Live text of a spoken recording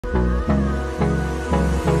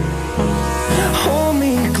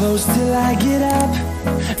close till I get up.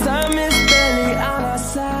 Time is barely on our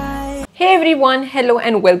side. Hey everyone, hello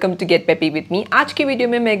and welcome to Get Peppy with me. आज की video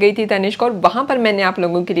में मैं गई थी तनिष्क और वहाँ पर मैंने आप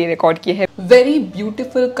लोगों के लिए रिकॉर्ड किया है very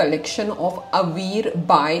beautiful collection of AVEER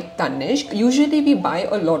by Tanishq. Usually we buy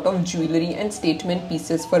a lot of jewelry and statement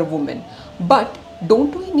pieces for women, but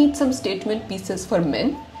don't we need some statement pieces for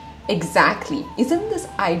men? Exactly. Isn't this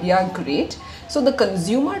idea great? So the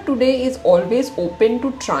consumer today is always open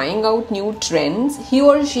to trying out new trends. He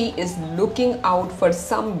or she is looking out for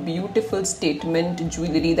some beautiful statement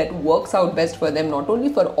jewelry that works out best for them, not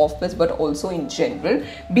only for office but also in general.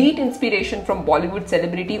 Be it inspiration from Bollywood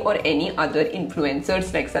celebrity or any other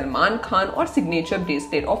influencers like Salman Khan or signature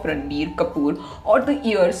bracelet of Ranbir Kapoor or the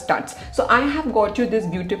ear studs. So I have got you this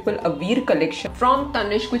beautiful AVEER collection from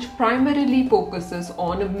Tanishq, which primarily focuses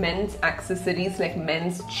on men's accessories like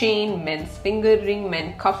men's chain, men's finger ring,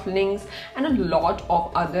 men cufflinks and a lot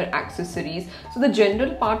of other accessories. So the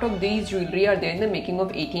general part of these jewelry are there in the making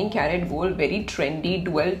of 18 karat gold. Very trendy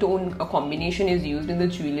dual tone combination is used in the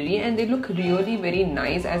jewelry and they look really very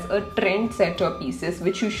nice as a trend setter pieces,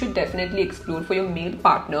 which you should definitely explore for your male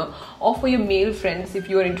partner or for your male friends if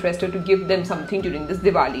you are interested to give them something during this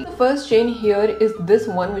Diwali. The first chain here is this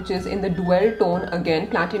one, which is in the dual tone, again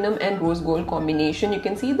platinum and rose gold combination. You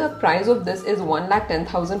can see the price of this is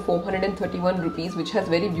 1,10,431 rupees, which has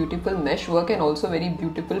very beautiful mesh work and also very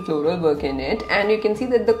beautiful floral work in it. And you can see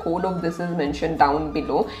that the code of this is mentioned down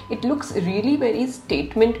below. It looks really very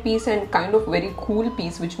statement piece and kind of very cool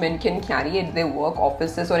piece which men can carry at their work,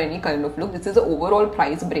 offices or any kind of look. This is the overall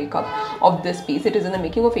price breakup of this piece. It is in the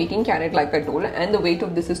making of 18 karat like I told, and the weight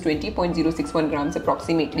of this is 20.061 grams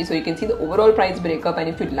approximately. So you can see the overall price breakup, and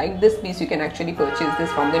if you like this piece you can actually purchase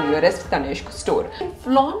this from the nearest Tanishq store.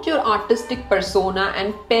 Flaunt your artistic persona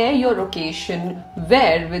and pair your occasion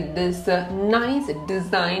wear with this nice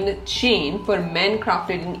design chain for men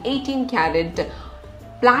crafted in 18 karat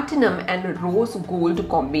platinum and rose gold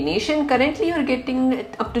combination. Currently you're getting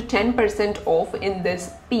up to 10% off in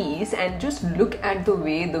this piece, and just look at the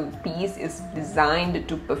way the piece is designed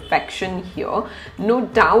to perfection here. No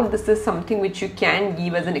doubt this is something which you can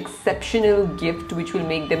give as an exceptional gift which will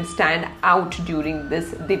make them stand out during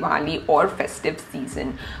this Diwali or festive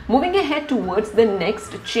season. Moving ahead towards the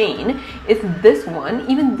next chain is this one.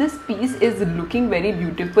 Even this piece is looking very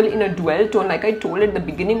beautiful in a dual tone. Like I told at the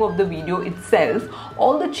beginning of the video itself,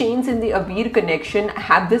 all the chains in the AVEER connection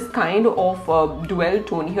have this kind of dual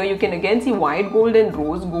tone. Here you can again see white gold and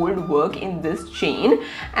rose gold work in this chain,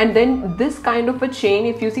 and then this kind of a chain,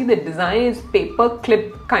 if you see the design is paper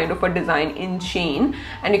clip kind of a design in chain,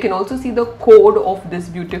 and you can also see the code of this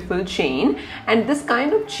beautiful chain. And this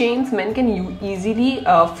kind of chains men can easily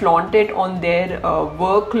flaunt it on their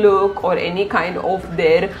work look or any kind of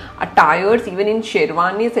their attires. Even in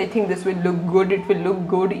sherwanis I think this will look good. It will look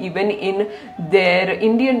good even in their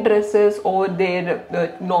Indian dresses or their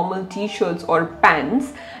normal t-shirts or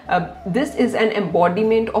pants. This is an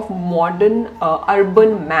embodiment of modern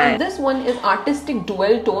urban man. This one is artistic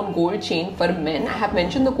dual tone gold chain for men. I have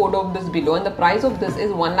mentioned the code of this below, and the price of this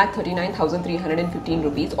is 1,39,315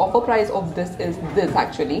 rupees. Offer price of this is this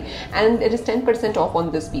actually, and it is 10% off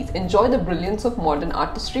on this piece. Enjoy the brilliance of modern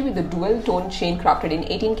artistry with the dual tone chain crafted in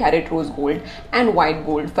 18 karat rose gold and white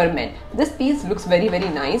gold for men. This piece looks very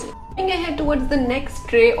nice. Moving ahead towards the next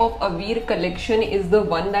tray of AVEER collection is the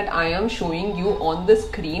one that I am showing you on the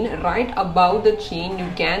screen. Right above the chain you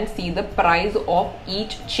can see the price of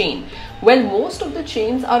each chain. Well, most of the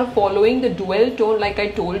chains are following the dual tone like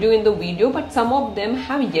I told you in the video, but some of them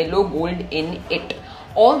have yellow gold in it.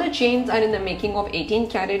 All the chains are in the making of 18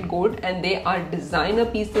 karat gold, and they are designer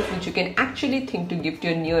pieces which you can actually think to gift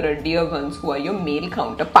your near or dear ones who are your male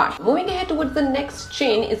counterpart. Moving ahead towards the next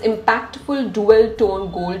chain is impactful dual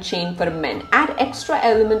tone gold chain for men. Add extra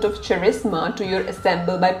element of charisma to your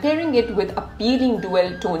assemble by pairing it with appealing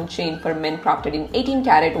dual tone chain for men crafted in 18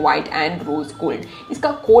 karat white and rose gold.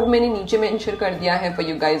 Iska code मैंने नीचे mention कर दिया है for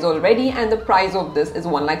you guys already, and the price of this is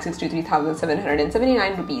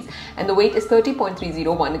 1,63,779 rupees, and the weight is 30.30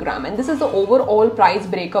 gram, and this is the overall price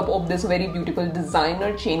breakup of this very beautiful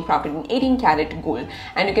designer chain crafted in 18 karat gold.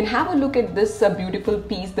 And you can have a look at this beautiful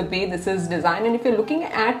piece, the way this is designed, and if you're looking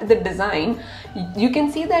at the design you can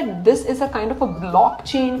see that this is a kind of a block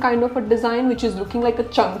chain kind of a design which is looking like a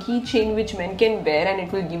chunky chain which men can wear, and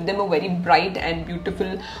it will give them a very bright and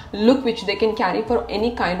beautiful look which they can carry for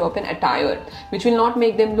any kind of an attire, which will not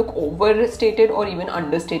make them look overstated or even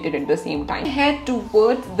understated at the same time. Head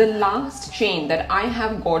towards the last chain that I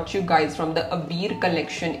have got you guys from the AVEER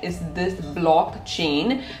collection is this block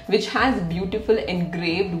chain which has beautiful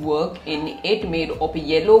engraved work in it, made of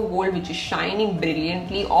yellow gold, which is shining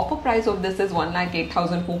brilliantly. Offer price of this is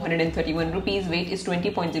 1,08,431 rupees. Weight is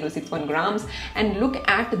 20.061 grams. And look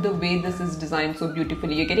at the way this is designed so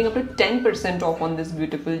beautifully. You're getting up to 10% off on this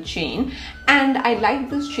beautiful chain. And I like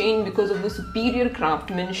this chain because of the superior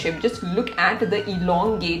craftsmanship. Just look at the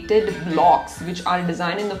elongated blocks which are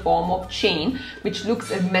designed in the form of chain, which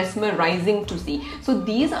looks mesmerizing to see. So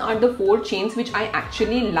these are the 4 chains which I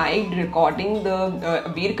actually liked recording the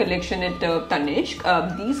AVEER collection at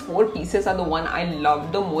Tanishq. These 4 pieces are the one I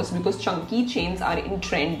love the most because chunky chains are in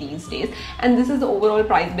trend these days. And this is the overall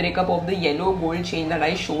price breakup of the yellow gold chain that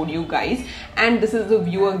I showed you guys. And this is the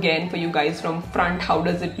view again for you guys from front. How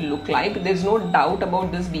does it look like? There's no doubt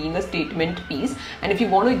about this being a statement piece. And if you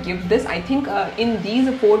want to give this, I think in these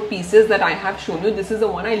 4 pieces that I have shown you, this is the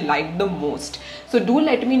one I like the most. So do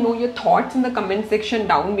let me know your thoughts in the comment section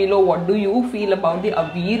down below. What do you feel about the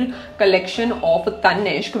AVEER collection of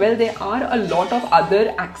Tanishq? Well, there are a lot of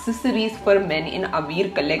other accessories for men in AVEER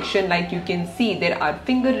collection. Like you can see, there are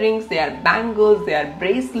finger rings, there are bangles, there are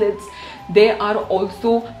bracelets, there are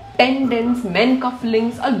also pendants, men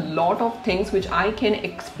cufflinks, a lot of things which I can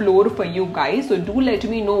explore for you guys. So do let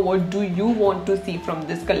me know what do you want to see from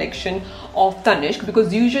this collection of Tanishq,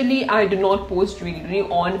 because usually I do not post jewelry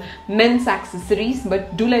on men's accessories,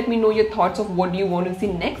 but do let me know your thoughts of what do you want to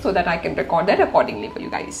see next so that I can record that accordingly for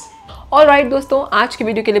you guys. Alright दोस्तों, आज की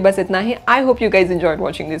video के लिए बस इतना ही. I hope you guys enjoyed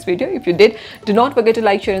watching this video. If you did, do not forget to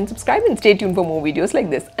like, share and subscribe and stay tuned for more videos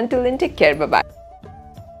like this. Until then, take care. Bye bye.